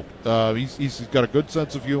the joke. He's got a good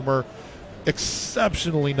sense of humor,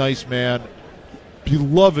 exceptionally nice man,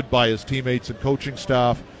 beloved by his teammates and coaching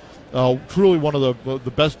staff. Truly one of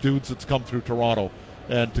the best dudes that's come through Toronto,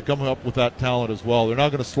 and to come up with that talent as well. They're not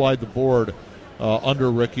going to slide the board under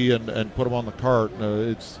Ricky and put him on the cart.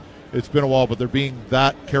 It's been a while, but they're being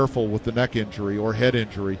that careful with the neck injury or head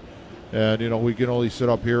injury. And, we can only sit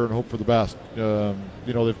up here and hope for the best.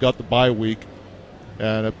 They've got the bye week,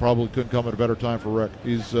 and it probably couldn't come at a better time for Rick.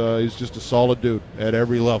 He's just a solid dude at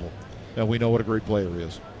every level, and we know what a great player he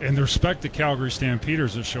is. And the respect the Calgary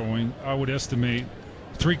Stampeders are showing, I would estimate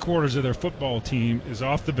 3/4 of their football team is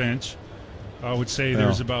off the bench. I would say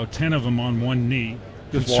there's about 10 of them on one knee.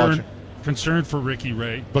 Concerned for Ricky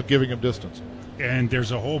Ray. But giving him distance. And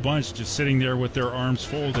there's a whole bunch just sitting there with their arms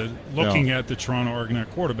folded, looking at the Toronto Argonaut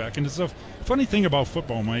quarterback. And it's a funny thing about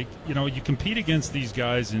football, Mike. You compete against these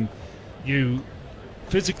guys and you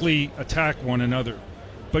physically attack one another.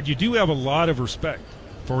 But you do have a lot of respect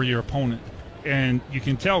for your opponent. And you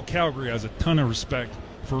can tell Calgary has a ton of respect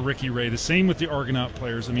for Ricky Ray. The same with the Argonaut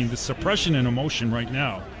players. I mean, the suppression and emotion right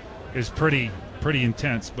now is pretty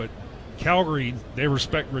intense. But Calgary, they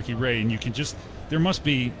respect Ricky Ray. And you can there must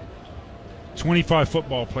be 25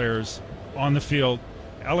 football players on the field.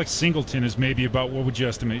 Alex Singleton is maybe about, what would you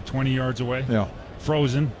estimate, 20 yards away? Yeah.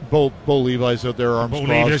 Frozen. Bo Levi's out there, arms crossed.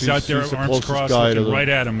 Bo Levi's out there, arms crossed, looking right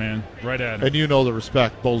at him, man. Right at him. And the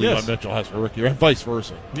respect Bo Levi Mitchell has for Ricky, and vice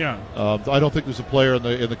versa. Yeah. I don't think there's a player in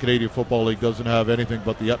the Canadian Football League doesn't have anything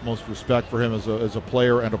but the utmost respect for him as a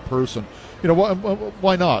player and a person.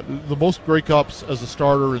 Why not? The most Grey Cups as a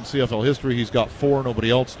starter in CFL history. He's got 4.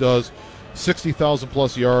 Nobody else does. 60,000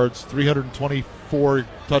 plus yards, 324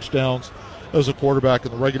 touchdowns as a quarterback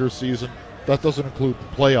in the regular season. That doesn't include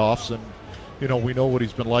the playoffs, and we know what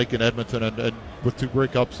he's been like in Edmonton and with 2 Grey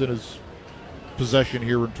Cups in his possession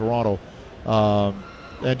here in Toronto.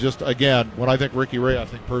 And just again, when I think Ricky Ray, I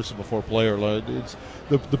think person before player. It's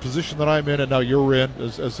the position that I'm in, and now you're in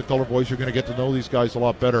as the color voice. You're going to get to know these guys a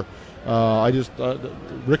lot better.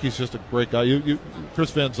 Ricky's just a great guy.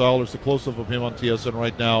 Chris Van Zyl, the close-up of him on TSN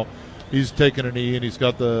right now. He's taken a knee, and he's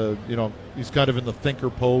got he's kind of in the thinker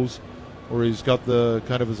pose, where he's got the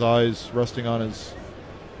kind of his eyes resting on his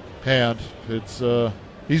hand.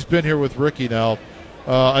 He's been here with Ricky now.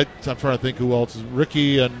 I'm trying to think who else is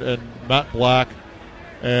Ricky and Matt Black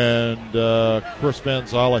and Chris Van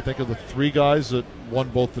Zyl. I think are the 3 guys that won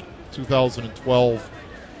both the 2012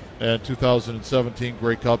 and 2017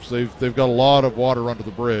 Grey Cups. They've got a lot of water under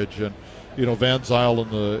the bridge, and Van Zyl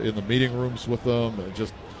in the meeting rooms with them. And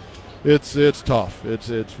just it's tough.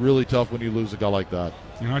 It's really tough when you lose a guy like that.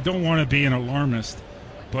 I don't want to be an alarmist,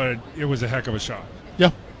 but it was a heck of a shot.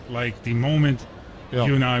 Yeah. Like the moment Yeah.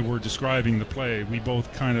 you and I were describing the play, we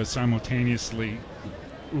both kind of simultaneously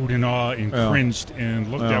oohed and awed and cringed and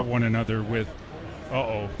looked at one another with,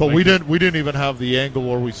 uh-oh. But like we didn't even have the angle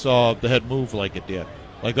where we saw the head move like it did.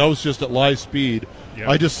 Like that was just at live speed. Yeah.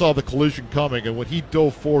 I just saw the collision coming, and when he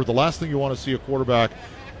dove forward, the last thing you want to see a quarterback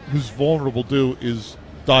who's vulnerable do is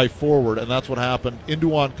dive forward, and that's what happened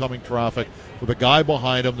into oncoming traffic with a guy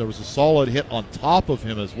behind him. There was a solid hit on top of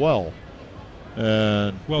him as well.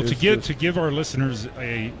 And well, to give our listeners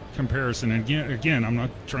a comparison, and again, I'm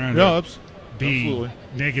not trying to be absolutely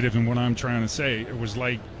negative in what I'm trying to say. It was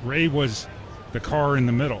like Ray was the car in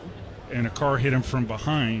the middle, and a car hit him from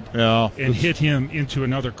behind and hit him into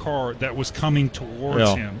another car that was coming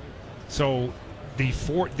towards him. So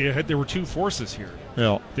there were two forces here.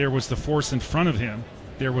 Yeah. There was the force in front of him.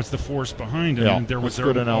 There was the force behind him, and there was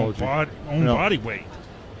their own body weight.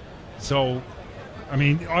 So, I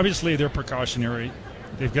mean, obviously they're precautionary.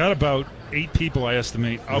 They've got about 8 people, I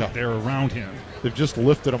estimate, out there around him. They've just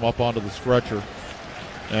lifted him up onto the stretcher,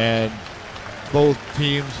 and both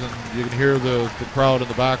teams, and you can hear the crowd in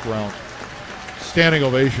the background. Standing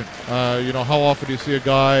ovation. How often do you see a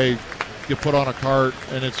guy get put on a cart,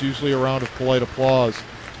 and it's usually a round of polite applause.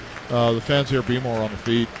 The fans here be more on the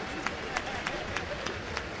feet.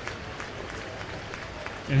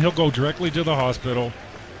 And he'll go directly to the hospital.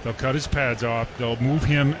 They'll cut his pads off. They'll move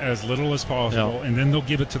him as little as possible, and then they'll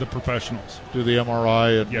give it to the professionals. Do the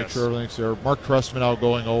MRI and make sure everything's there. Mark Trestman now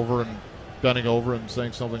going over and bending over and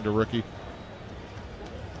saying something to Ricky.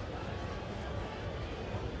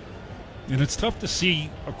 And it's tough to see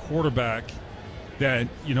a quarterback that,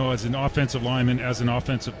 as an offensive lineman, as an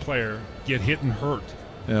offensive player, get hit and hurt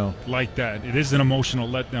like that. It is an emotional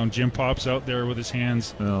letdown. Jim Pop's out there with his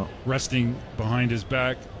hands resting behind his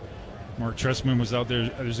back. Mark Trestman was out there.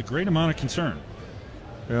 There's a great amount of concern.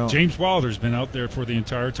 Yeah. James Wilder's been out there for the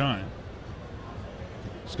entire time.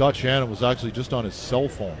 Scott Shannon was actually just on his cell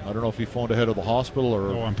phone. I don't know if he phoned ahead of the hospital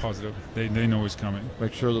or. Oh, I'm positive. They know he's coming.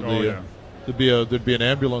 Make sure that there'd be an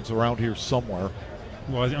ambulance around here somewhere.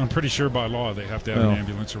 Well, I'm pretty sure by law they have to have an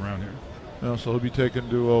ambulance around here. Yeah, so he'll be taken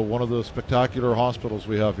to one of the spectacular hospitals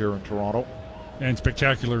we have here in Toronto. And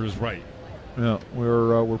spectacular is right. Yeah,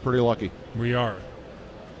 we're pretty lucky. We are.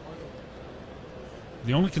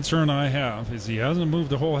 The only concern I have is he hasn't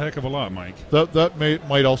moved a whole heck of a lot, Mike. That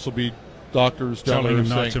might also be doctors telling him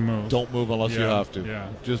not to move. Don't move unless you have to. Yeah.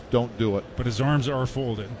 Just don't do it. But his arms are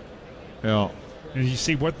folded. Yeah. And you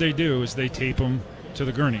see what they do is they tape him to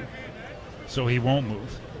the gurney, so he won't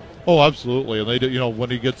move. Oh, absolutely. And they do. When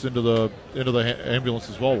he gets into the ambulance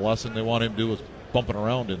as well, the last thing they want him to do is bumping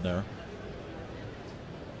around in there.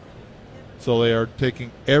 So they are taking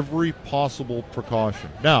every possible precaution.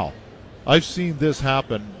 Now, I've seen this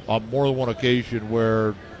happen on more than one occasion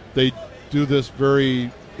where they do this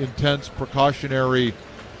very intense precautionary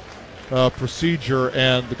procedure,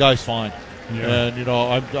 and the guy's fine. Yeah. And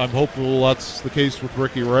I'm hopeful that's the case with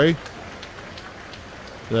Ricky Ray.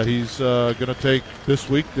 That he's going to take this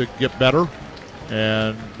week to get better,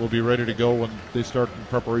 and we'll be ready to go when they start in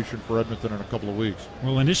preparation for Edmonton in a couple of weeks.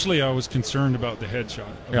 Well, initially I was concerned about the headshot,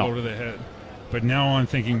 a blow to the head, but now I'm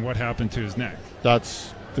thinking what happened to his neck.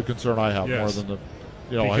 That's the concern I have more than the,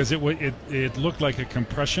 because it looked like a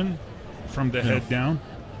compression from the head down.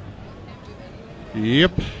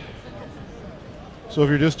 Yep. So if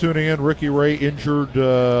you're just tuning in, Ricky Ray injured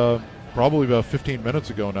probably about 15 minutes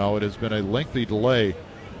ago now. It has been a lengthy delay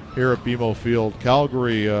here at BMO Field.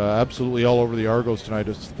 Calgary absolutely all over the Argos tonight.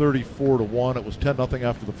 It's 34-1. It was 10-0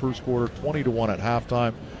 after the first quarter, 20-1 at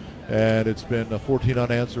halftime, and it's been 14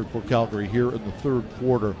 unanswered for Calgary here in the third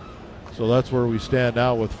quarter. So that's where we stand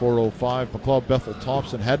now with 4:05. McLeod Bethel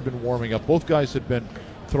Thompson had been warming up. Both guys had been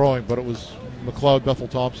throwing, but it was McLeod Bethel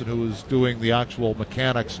Thompson who was doing the actual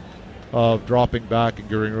mechanics of dropping back and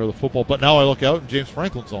getting rid of the football. But now I look out and James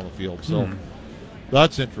Franklin's on the field. So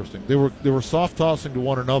that's interesting. They were soft tossing to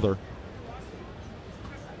one another,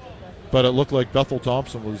 but it looked like Bethel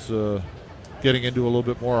Thompson was getting into a little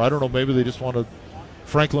bit more. I don't know. Maybe they just wanted.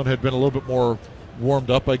 Franklin had been a little bit more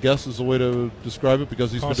warmed up, I guess, is the way to describe it,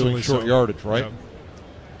 because he's been doing short yardage, right? Yep.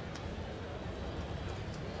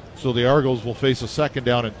 So the Argos will face a second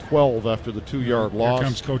down and 12 after the 2-yard loss. Here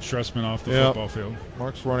comes Coach Trestman off the football field.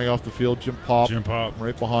 Mark's running off the field. Jim Pop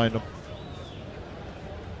right behind him.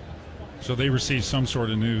 So they received some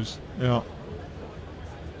sort of news. Yeah.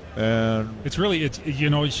 And It's really,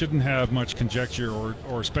 you shouldn't have much conjecture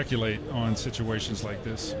or speculate on situations like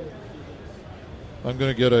this. I'm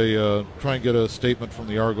going to get try and get a statement from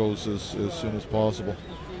the Argos as soon as possible.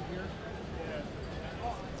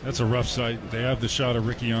 That's a rough sight. They have the shot of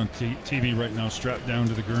Ricky on TV right now, strapped down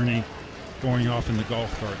to the gurney, going off in the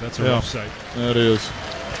golf cart. That's a rough sight. That is.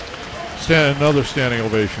 Another standing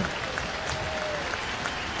ovation.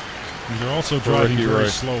 And they're also driving Ricky very Ray.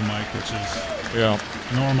 slow, Mike, which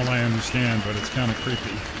is normal, I understand, but it's kind of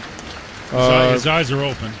creepy. His eyes are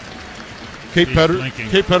open. Kate blinking.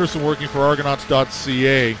 Pedersen working for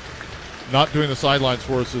Argonauts.ca, not doing the sidelines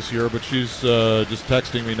for us this year, but she's just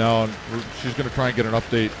texting me now, and she's going to try and get an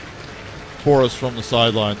update for us from the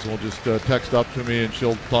sidelines. We'll just text up to me, and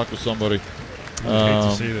she'll talk to somebody. I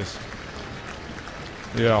hate to see this.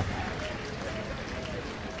 Yeah.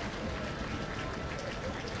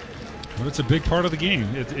 But it's a big part of the game.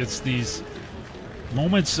 It's these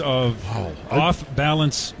moments of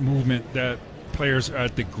off-balance movement that players are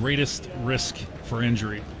at the greatest risk for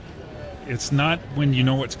injury. It's not when you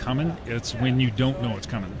know what's coming, it's when you don't know it's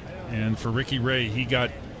coming. And for Ricky Ray, he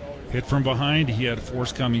got hit from behind, he had a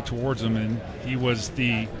force coming towards him, and he was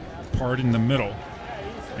the part in the middle.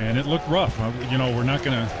 And it looked rough. We're not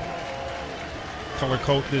going to color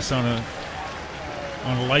coat this on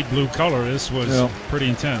a light blue color. This was pretty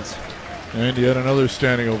intense. And he had another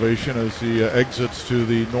standing ovation as he exits to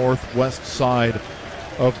the northwest side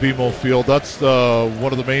of BMO Field. That's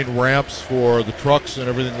one of the main ramps for the trucks and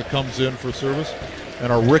everything that comes in for service.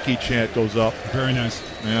 And our Ricky chant goes up. Very nice.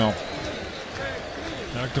 Yeah.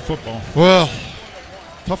 Back to football. Well,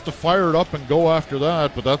 tough to fire it up and go after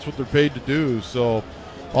that, but that's what they're paid to do. So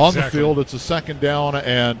on the field, it's a 2nd down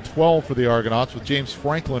and 12 for the Argonauts with James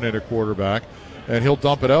Franklin at a quarterback. And he'll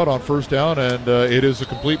dump it out on 1st down, and it is a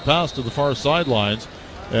complete pass to the far sidelines.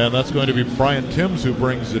 And that's going to be Brian Timms who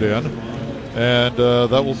brings it in. And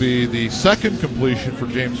that will be the 2nd completion for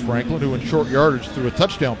James Franklin, who in short yardage threw a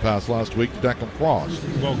touchdown pass last week to Declan Cross.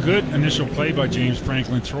 Well, good initial play by James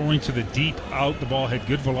Franklin, throwing to the deep out. The ball had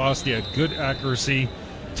good velocity, had good accuracy,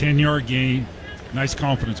 10-yard gain. Nice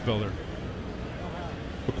confidence builder.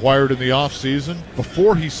 Acquired in the offseason.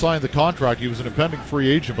 Before he signed the contract, he was an impending free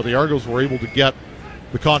agent, but the Argos were able to get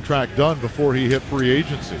the contract done before he hit free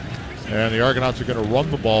agency. And the Argonauts are going to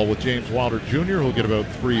run the ball with James Wilder Jr., who'll get about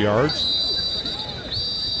 3 yards.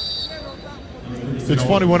 It's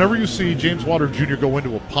funny, whenever you see James Wilder Jr. go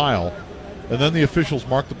into a pile, and then the officials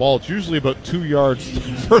mark the ball, it's usually about 2 yards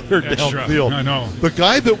further downfield. I know. The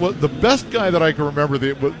guy that was the best guy that I can remember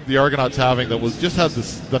the Argonauts having that was just had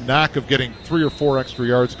the knack of getting 3 or 4 extra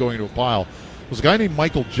yards going into a pile was a guy named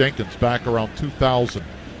Michael Jenkins back around 2000.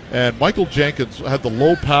 And Michael Jenkins had the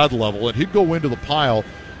low pad level, and he'd go into the pile,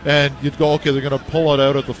 and you'd go, okay, they're going to pull it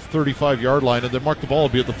out at the 35-yard line, and then mark the ball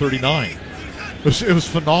would be at the 39. It was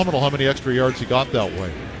phenomenal how many extra yards he got that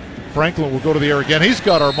way. Franklin will go to the air again. He's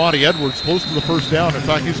got Armani Edwards close to the 1st down. In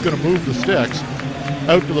fact, he's going to move the sticks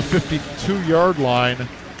out to the 52-yard line.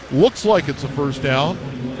 Looks like it's a 1st down,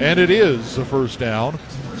 and it is a 1st down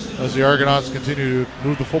as the Argonauts continue to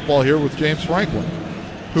move the football here with James Franklin,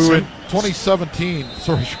 who in 2017,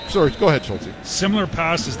 sorry, go ahead, Schulte. Similar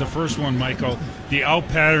pass as the first one, Michael. The out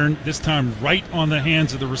pattern, this time right on the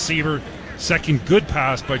hands of the receiver. 2nd good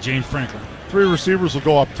pass by James Franklin. 3 receivers will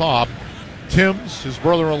go up top. Timms, his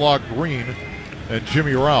brother-in-law Green, and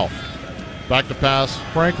Jimmy Ralph. Back to pass,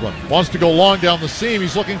 Franklin. Wants to go long down the seam.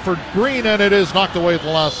 He's looking for Green, and it is knocked away at the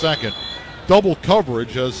last second. Double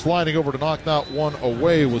coverage as sliding over to knock that one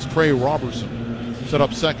away was Trey Robertson. Set up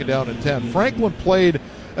 2nd down and 10. Franklin played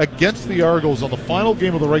against the Argos on the final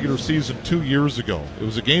game of the regular season 2 years ago. It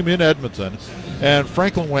was a game in Edmonton, and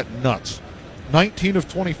Franklin went nuts. 19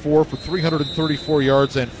 of 24 for 334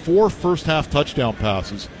 yards and 4 first-half touchdown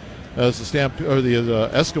passes as the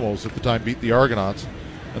Eskimos at the time beat the Argonauts.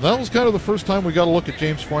 And that was kind of the first time we got a look at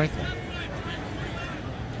James Franklin.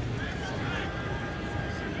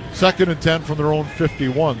 2nd and 10 from their own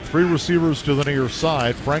 51. 3 receivers to the near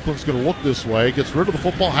side. Franklin's going to look this way, gets rid of the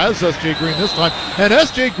football, has S.J. Green this time, and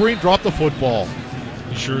S.J. Green dropped the football.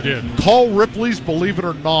 He sure did. Call Ripley's Believe It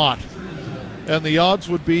or Not. And the odds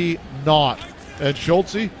would be not. And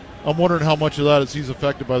Schulte, I'm wondering how much of that is he's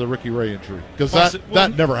affected by the Ricky Ray injury. Because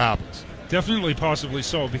that never happens. Definitely, possibly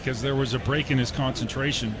so, because there was a break in his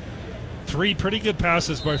concentration. 3 pretty good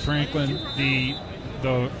passes by Franklin. The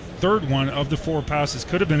 3rd one of the 4 passes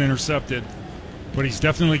could have been intercepted, but he's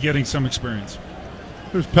definitely getting some experience.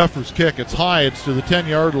 Here's Peffer's kick. It's high. It's to the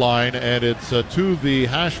 10-yard line, and it's to the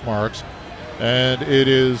hash marks. And it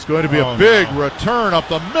is going to be a big return up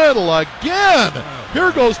the middle again.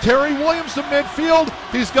 Here goes Terry Williams to midfield.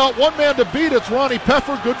 He's got one man to beat. It's Ronnie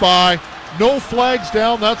Peffer. Goodbye. No flags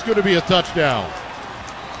down. That's going to be a touchdown.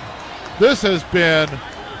 This has been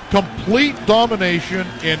complete domination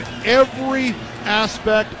in every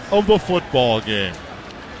aspect of the football game.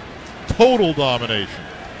 Total domination.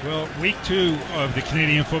 Well, week 2 of the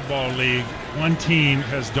Canadian Football League, one team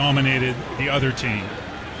has dominated the other team.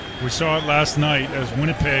 We saw it last night as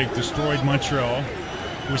Winnipeg destroyed Montreal.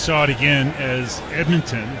 We saw it again as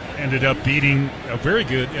Edmonton ended up beating a very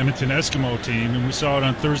good Edmonton Eskimo team. And we saw it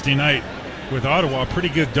on Thursday night with Ottawa, a pretty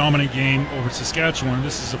good dominant game over Saskatchewan.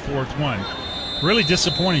 This is the 4th one. Really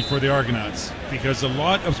disappointing for the Argonauts because a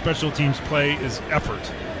lot of special teams play is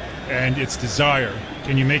effort and it's desire.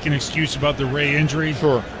 Can you make an excuse about the Ray injury?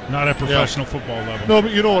 Sure. Not at professional football level. No,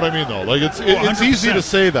 but you know what I mean, though. Like it's easy to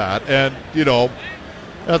say that, and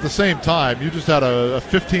at the same time, you just had a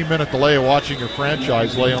 15-minute delay of watching your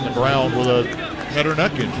franchise lay on the ground with a head or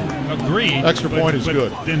neck injury. Agreed. Extra point is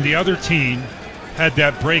good. Then the other team had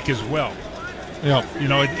that break as well. Yeah.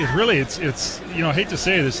 It really, I hate to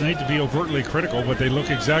say this, I hate to be overtly critical, but they look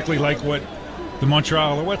exactly like what the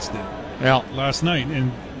Montreal Alouettes did last night,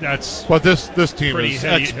 and that's. But this team is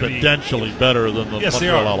heavy, exponentially better than the yes,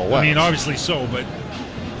 Montreal they are. Alouettes. I mean, obviously so, but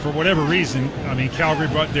for whatever reason, Calgary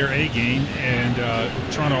brought their A game, and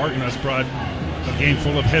Toronto Argonauts brought a game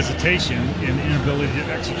full of hesitation and inability to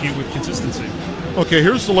execute with consistency. Okay,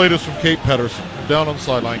 here's the latest from Kate Pedersen down on the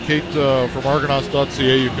sideline. Kate from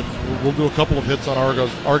Argonauts.ca. We'll do a couple of hits on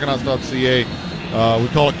Argonauts.ca. We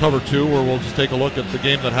call it Cover 2, where we'll just take a look at the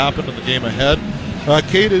game that happened and the game ahead.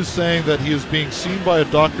 Kate is saying that he is being seen by a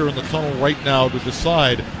doctor in the tunnel right now to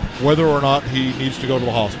decide whether or not he needs to go to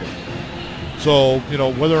the hospital. So,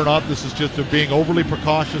 whether or not this is just being overly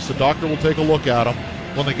precautious, the doctor will take a look at him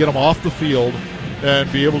when they get him off the field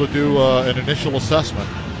and be able to do an initial assessment.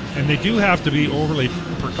 And they do have to be overly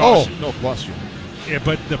precautious. Oh, no question. Yeah,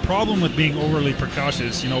 but the problem with being overly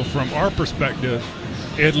precautious, from our perspective,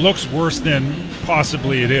 it looks worse than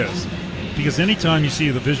possibly it is. Because anytime you see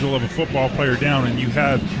the visual of a football player down and you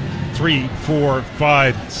have 3, 4,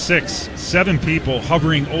 5, 6, 7 people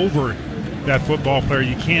hovering over that football player,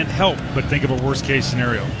 you can't help but think of a worst-case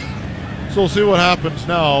scenario. So we'll see what happens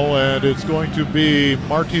now, and it's going to be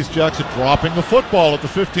Martese Jackson dropping the football at the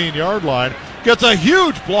 15-yard line. Gets a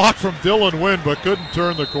huge block from Dylan Wynn, but couldn't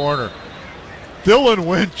turn the corner. Dylan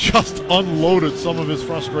Wynn just unloaded some of his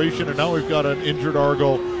frustration, and now we've got an injured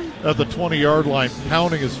Argo at the 20-yard line,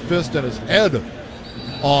 pounding his fist and his head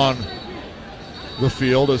on the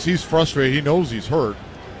field as he's frustrated. He knows he's hurt,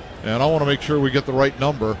 and I want to make sure we get the right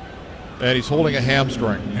number. And he's holding a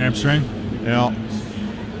hamstring. Hamstring? Yeah.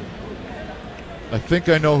 I think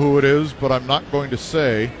I know who it is, but I'm not going to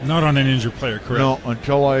say. Not on an injured player, correct? No,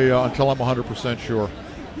 until I'm 100% sure.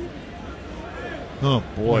 Oh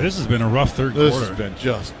boy, well, this has been a rough third quarter. This has been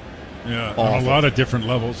just on awful. a lot of different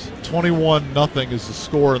levels. 21-0 is the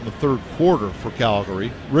score in the third quarter for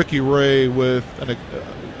Calgary. Ricky Ray with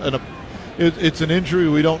it's an injury.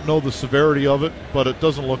 We don't know the severity of it, but it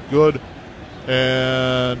doesn't look good.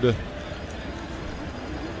 And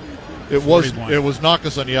it was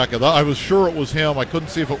Nakas Onyeka. I was sure it was him. I couldn't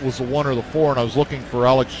see if it was the 1 or the 4, and I was looking for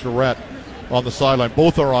Alex Charette on the sideline.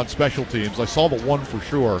 Both are on special teams. I saw the 1 for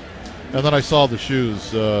sure, and then I saw the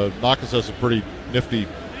shoes. Nakas has some pretty nifty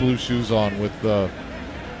blue shoes on with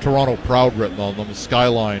Toronto Proud written on them, the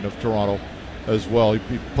skyline of Toronto as well.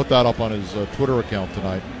 He put that up on his Twitter account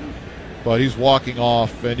tonight. But he's walking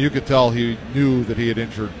off, and you could tell he knew that he had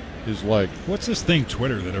injured his leg. What's this thing,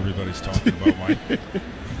 Twitter, that everybody's talking about, Mike?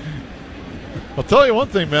 I'll tell you one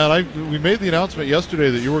thing, man. We made the announcement yesterday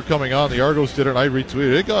that you were coming on. The Argos did it, and I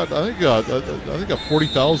retweeted it. I think got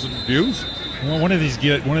 40,000 views. Well, one of these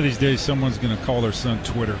days, someone's going to call their son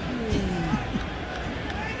Twitter.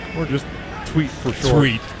 Or just tweet for sure.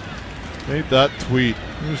 Tweet. Made that tweet.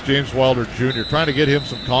 Here's James Wilder Jr. trying to get him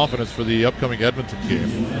some confidence for the upcoming Edmonton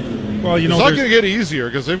game. Well, it's not going to get easier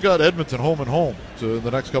because they've got Edmonton home and home to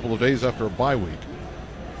the next couple of days after a bye week.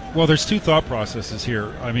 Well, there's two thought processes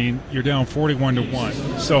here. I mean, you're down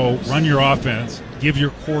 41-1, so run your offense. Give your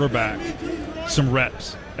quarterback some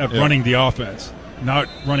reps at running the offense, not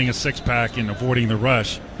running a six-pack and avoiding the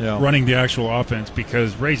rush. Running the actual offense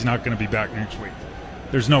because Ray's not going to be back next week.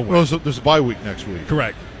 There's no way. Well, there's a bye week next week.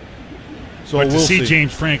 Correct. So but to we'll see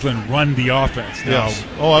James Franklin run the offense now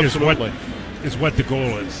is what the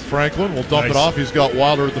goal is. Franklin will dump it off. He's got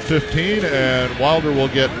Wilder at the 15, and Wilder will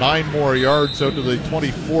get 9 more yards out to the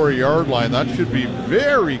 24-yard line. That should be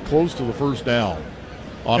very close to the first down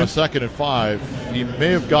on a 2nd and 5. He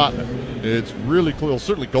may have gotten it. It's really close. He'll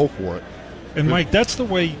certainly go for it. And, Mike, that's the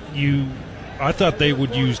way you I thought they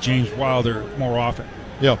would use James Wilder more often.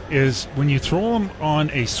 Yeah. Is when you throw him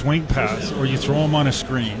on a swing pass or you throw him on a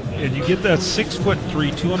screen and you get that 6'3",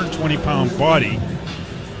 220-pound body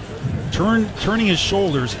turning his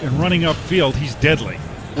shoulders and running upfield, he's deadly.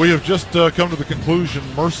 We have just come to the conclusion,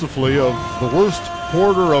 mercifully, of the worst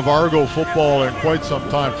quarter of Argo football in quite some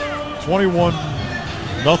time. 21-0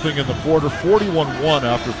 in the quarter, 41-1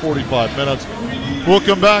 after 45 minutes. We'll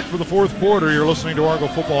come back for the fourth quarter. You're listening to Argo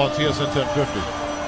Football on TSN 1050.